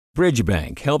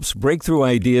Bridgebank helps breakthrough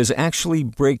ideas actually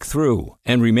break through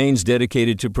and remains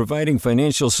dedicated to providing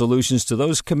financial solutions to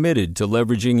those committed to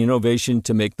leveraging innovation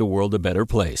to make the world a better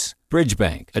place.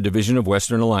 Bridgebank, a division of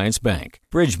Western Alliance Bank.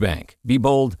 Bridgebank. Be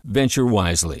bold, venture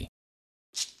wisely.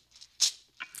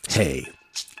 Hey,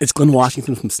 it's Glenn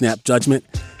Washington from Snap Judgment.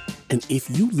 And if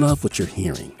you love what you're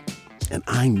hearing, and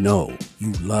I know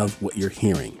you love what you're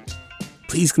hearing,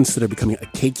 please consider becoming a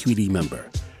KQED member.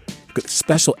 Get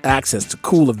special access to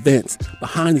cool events,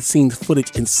 behind-the-scenes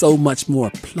footage, and so much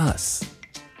more. Plus,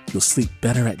 you'll sleep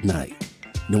better at night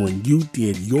knowing you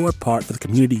did your part for the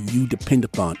community you depend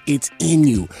upon. It's in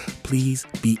you. Please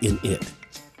be in it.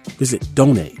 Visit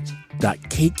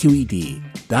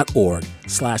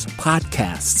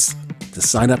donate.kqed.org/podcasts to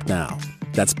sign up now.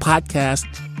 That's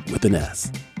podcast with an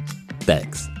S.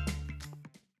 Thanks.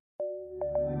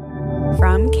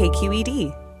 From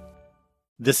KQED.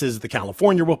 This is the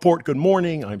California Report. Good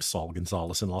morning. I'm Saul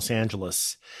Gonzalez in Los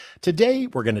Angeles. Today,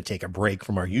 we're going to take a break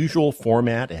from our usual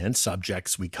format and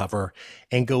subjects we cover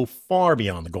and go far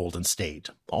beyond the Golden State,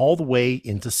 all the way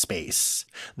into space.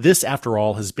 This, after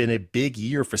all, has been a big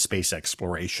year for space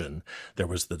exploration. There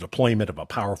was the deployment of a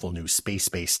powerful new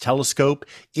space-based telescope.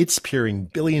 It's peering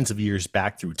billions of years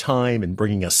back through time and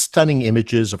bringing us stunning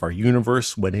images of our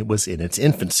universe when it was in its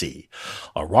infancy.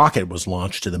 A rocket was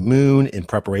launched to the moon in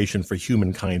preparation for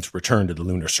humankind's return to the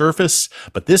lunar surface,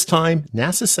 but this time,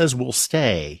 NASA says we'll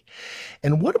stay.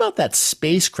 And what about that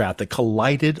spacecraft that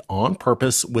collided on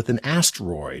purpose with an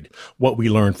asteroid? What we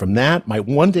learned from that might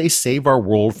one day save our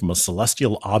world from a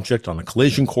celestial object on a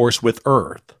collision course with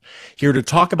Earth. Here to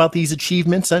talk about these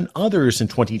achievements and others in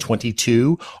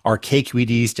 2022 are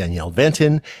KQED's Danielle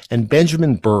Venton and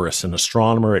Benjamin Burress, an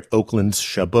astronomer at Oakland's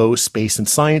Chabot Space and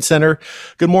Science Center.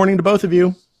 Good morning to both of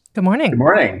you. Good morning. Good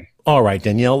morning. All right,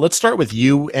 Danielle, let's start with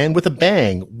you and with a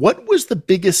bang. What was the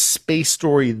biggest space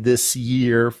story this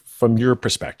year from your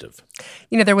perspective?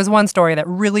 You know, there was one story that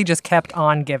really just kept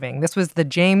on giving. This was the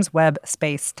James Webb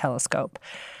Space Telescope.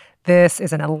 This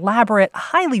is an elaborate,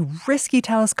 highly risky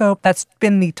telescope that's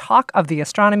been the talk of the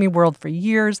astronomy world for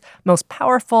years, most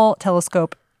powerful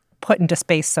telescope put into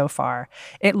space so far.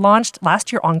 It launched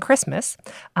last year on Christmas,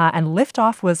 and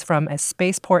liftoff was from a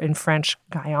spaceport in French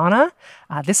Guiana.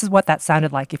 This is what that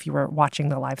sounded like if you were watching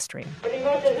the live stream.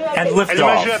 And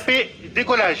liftoff.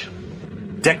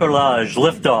 Décollage,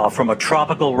 liftoff from a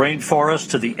tropical rainforest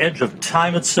to the edge of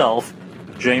time itself.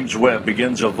 James Webb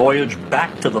begins a voyage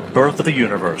back to the birth of the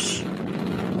universe.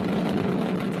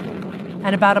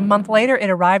 And about a month later,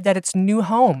 it arrived at its new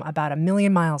home about 1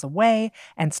 million miles away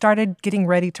and started getting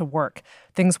ready to work.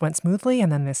 Things went smoothly,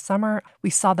 and then this summer, we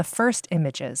saw the first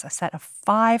images, a set of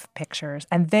 5 pictures,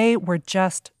 and they were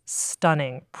just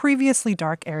stunning. Previously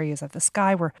dark areas of the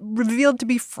sky were revealed to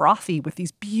be frothy with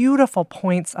these beautiful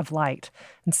points of light.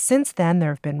 And since then, there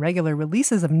have been regular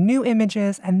releases of new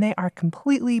images, and they are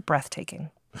completely breathtaking.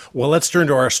 Well, let's turn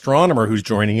to our astronomer who's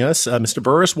joining us. Mr.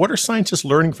 Burress, what are scientists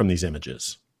learning from these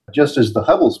images? Just as the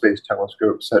Hubble Space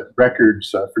Telescope set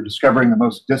records for discovering the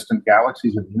most distant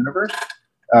galaxies in the universe,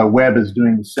 Webb is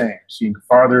doing the same, seeing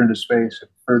farther into space and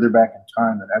further back in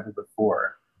time than ever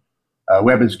before.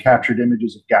 Webb has captured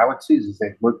images of galaxies as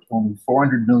they've looked only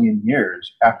 400 million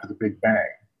years after the Big Bang,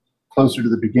 closer to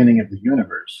the beginning of the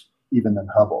universe, even than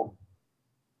Hubble.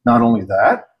 Not only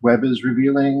that, Webb is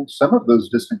revealing some of those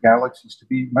distant galaxies to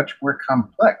be much more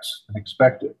complex than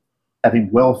expected,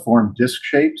 having well-formed disk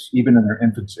shapes even in their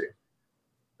infancy.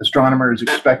 Astronomers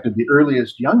expected the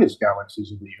earliest, youngest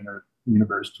galaxies of the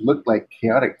universe to look like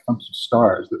chaotic clumps of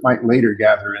stars that might later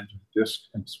gather into the disk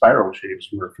and spiral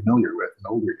shapes we were familiar with in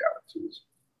older galaxies.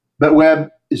 But Webb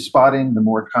is spotting the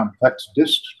more complex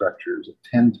disk structures at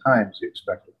 10 times the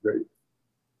expected rate.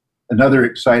 Another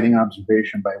exciting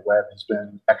observation by Webb has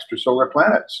been extrasolar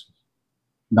planets.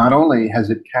 Not only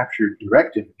has it captured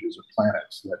direct images of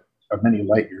planets that are many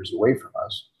light years away from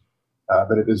us,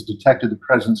 but it has detected the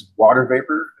presence of water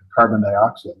vapor and carbon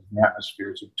dioxide in the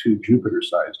atmospheres of 2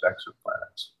 Jupiter-sized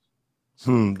exoplanets.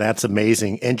 That's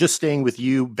amazing. And just staying with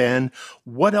you, Ben,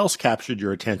 what else captured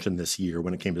your attention this year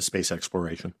when it came to space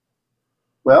exploration?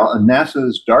 Well,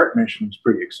 NASA's DART mission is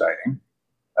pretty exciting.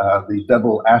 The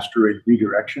Double Asteroid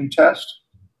Redirection Test.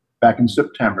 Back in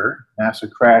September,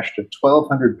 NASA crashed a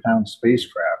 1,200-pound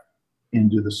spacecraft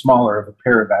into the smaller of a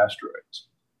pair of asteroids.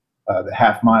 The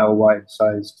half-mile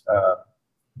wide-sized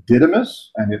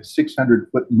Didymus and its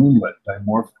 600-foot moonlet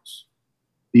Dimorphos.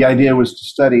 The idea was to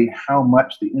study how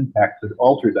much the impact could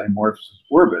alter Dimorphos'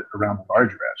 orbit around the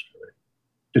larger asteroid,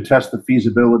 to test the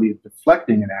feasibility of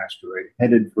deflecting an asteroid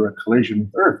headed for a collision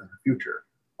with Earth in the future,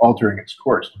 altering its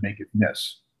course to make it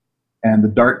miss. And the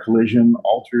dark collision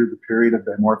altered the period of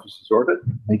Dimorphos's orbit,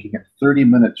 making it 30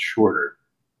 minutes shorter.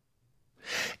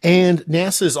 And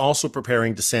NASA is also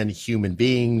preparing to send human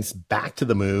beings back to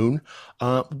the moon.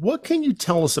 What can you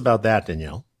tell us about that,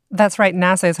 Danielle? That's right.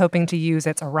 NASA is hoping to use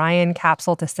its Orion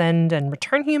capsule to send and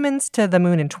return humans to the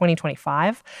moon in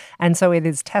 2025. And so it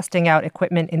is testing out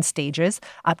equipment in stages.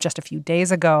 Just a few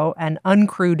days ago, an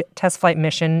uncrewed test flight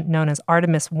mission known as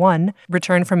Artemis 1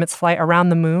 returned from its flight around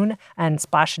the moon and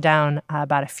splashed down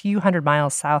about a few hundred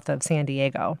miles south of San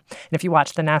Diego. And if you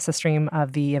watch the NASA stream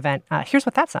of the event, here's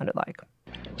what that sounded like.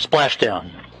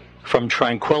 Splashdown. From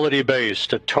Tranquility Base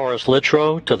to Taurus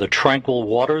Littrow to the tranquil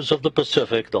waters of the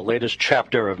Pacific, the latest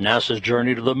chapter of NASA's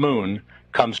journey to the moon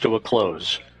comes to a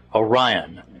close.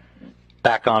 Orion,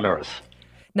 back on Earth.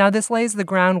 Now, this lays the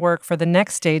groundwork for the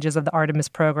next stages of the Artemis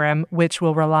program, which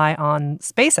will rely on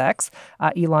SpaceX,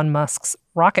 Elon Musk's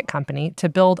rocket company, to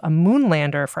build a moon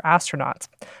lander for astronauts.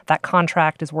 That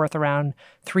contract is worth around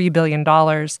 $3 billion.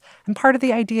 And part of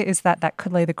the idea is that that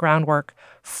could lay the groundwork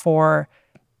for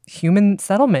human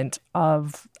settlement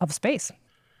of space.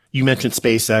 You mentioned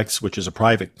SpaceX, which is a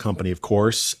private company, of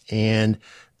course, and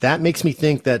that makes me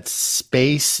think that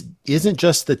space isn't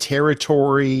just the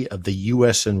territory of the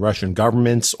U.S. and Russian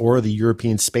governments or the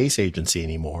European Space Agency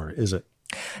anymore, is it?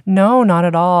 No, not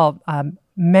at all.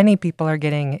 Many people are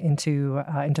getting into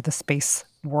the space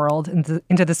world,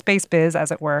 into the space biz,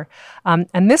 as it were.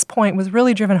 And this point was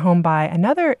really driven home by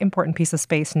another important piece of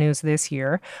space news this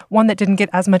year, one that didn't get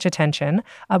as much attention,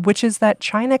 which is that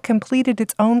China completed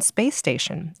its own space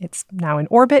station. It's now in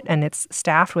orbit, and it's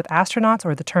staffed with astronauts,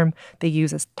 or the term they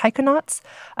use is taikonauts.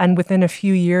 And within a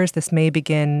few years, this may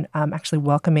begin actually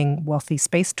welcoming wealthy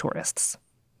space tourists.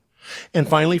 And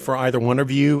finally, for either one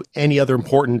of you, any other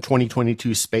important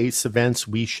 2022 space events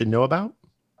we should know about?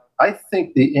 I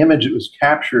think the image that was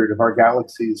captured of our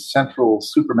galaxy's central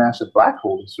supermassive black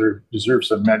hole deserves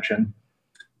some mention.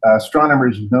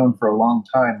 Astronomers have known for a long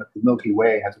time that the Milky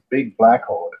Way has a big black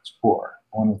hole at its core,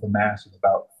 one with a mass of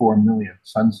about 4 million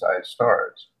sun-sized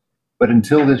stars. But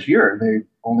until this year, they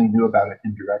only knew about it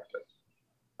indirectly.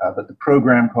 But the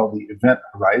program called the Event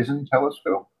Horizon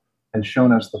Telescope has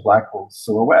shown us the black hole's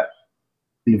silhouette.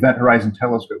 The Event Horizon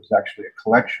Telescope is actually a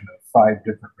collection of 5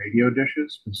 different radio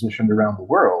dishes positioned around the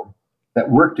world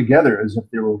that work together as if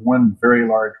they were one very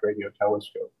large radio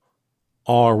telescope.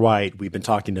 All right. We've been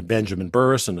talking to Benjamin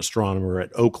Burress, an astronomer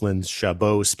at Oakland's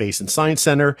Chabot Space and Science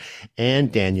Center,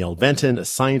 and Danielle Venton, a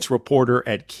science reporter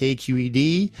at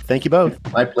KQED. Thank you both.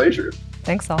 My pleasure.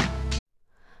 Thanks, all.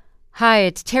 Hi,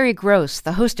 it's Terry Gross,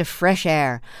 the host of Fresh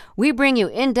Air. We bring you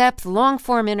in-depth,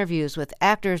 long-form interviews with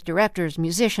actors, directors,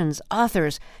 musicians,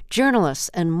 authors, journalists,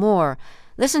 and more.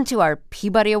 Listen to our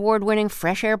Peabody Award-winning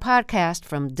Fresh Air podcast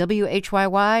from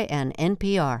WHYY and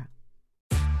NPR.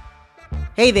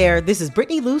 Hey there, this is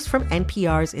Brittany Luce from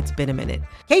NPR's It's Been a Minute.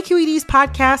 KQED's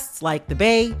podcasts like The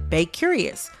Bay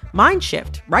Curious, Mind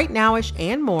Shift, Right Nowish,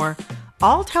 and more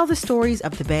all tell the stories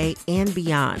of the Bay and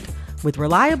beyond with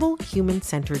reliable,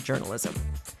 human-centered journalism.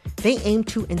 They aim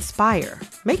to inspire,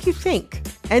 make you think,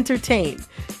 entertain,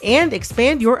 and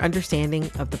expand your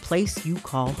understanding of the place you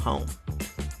call home.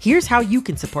 Here's how you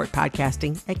can support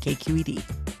podcasting at KQED.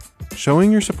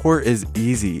 Showing your support is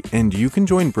easy, and you can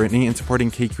join Brittany in supporting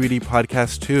KQED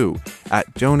Podcast too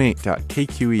at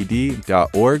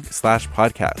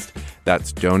donate.kqed.org/podcast.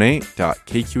 That's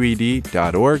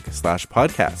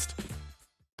donate.kqed.org/podcast.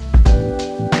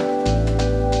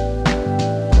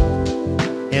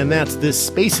 And that's this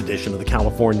space edition of the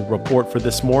California Report for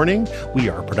this morning. We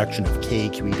are a production of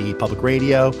KQED Public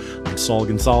Radio. I'm Saul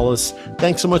Gonzalez.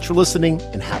 Thanks so much for listening,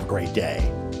 and have a great day.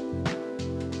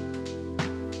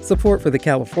 Support for the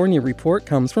California Report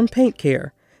comes from Paint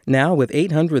Care, now with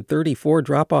 834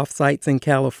 drop-off sites in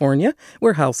California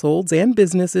where households and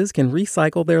businesses can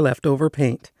recycle their leftover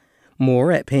paint.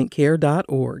 More at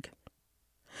paintcare.org.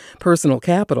 Personal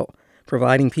Capital,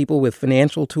 providing people with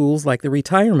financial tools like the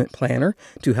Retirement Planner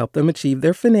to help them achieve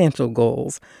their financial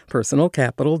goals.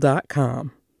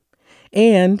 Personalcapital.com.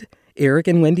 And Eric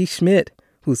and Wendy Schmidt,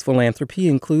 whose philanthropy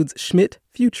includes Schmidt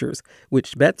Futures,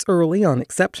 which bets early on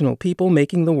exceptional people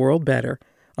making the world better.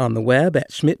 On the web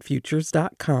at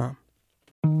schmidtfutures.com.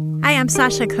 Hi, I'm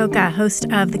Sasha Koka, host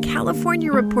of the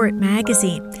California Report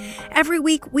magazine. Every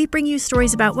week, we bring you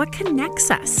stories about what connects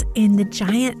us in the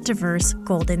giant, diverse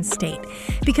Golden State.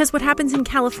 Because what happens in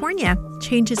California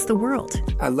changes the world.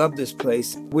 I love this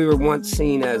place. We were once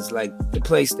seen as like the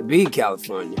place to be,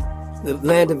 California. The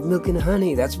land of milk and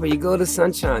honey. That's where you go to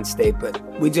Sunshine State, but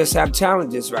we just have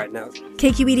challenges right now.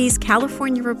 KQED's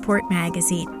California Report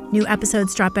magazine. New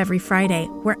episodes drop every Friday,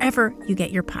 wherever you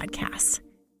get your podcasts.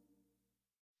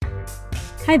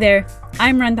 Hi there,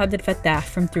 I'm Randa Abdel-Fattah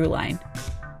from Throughline.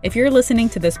 If you're listening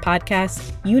to this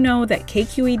podcast, you know that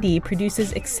KQED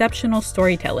produces exceptional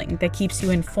storytelling that keeps you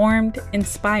informed,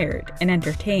 inspired, and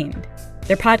entertained.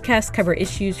 Their podcasts cover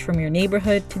issues from your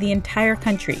neighborhood to the entire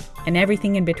country and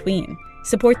everything in between.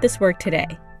 Support this work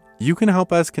today. You can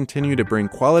help us continue to bring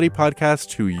quality podcasts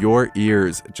to your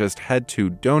ears. Just head to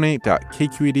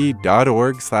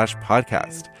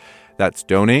donate.kqed.org/podcast. That's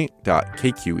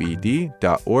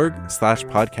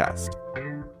donate.kqed.org/podcast.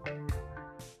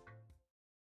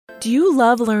 Do you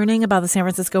love learning about the San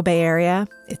Francisco Bay Area?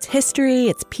 Its history,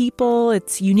 its people,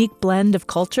 its unique blend of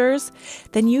cultures?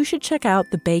 Then you should check out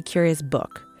the Bay Curious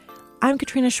book. I'm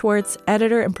Katrina Schwartz,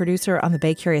 editor and producer on the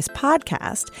Bay Curious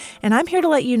podcast, and I'm here to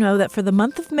let you know that for the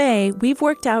month of May, we've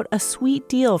worked out a sweet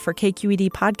deal for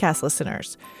KQED podcast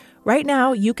listeners. Right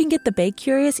now, you can get the Bay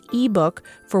Curious ebook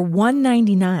for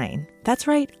 $1.99. That's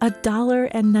right,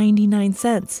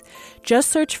 $1.99.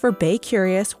 Just search for Bay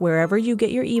Curious wherever you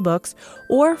get your ebooks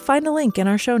or find a link in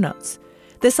our show notes.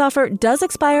 This offer does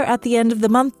expire at the end of the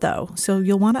month, though, so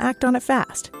you'll want to act on it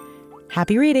fast.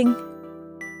 Happy reading!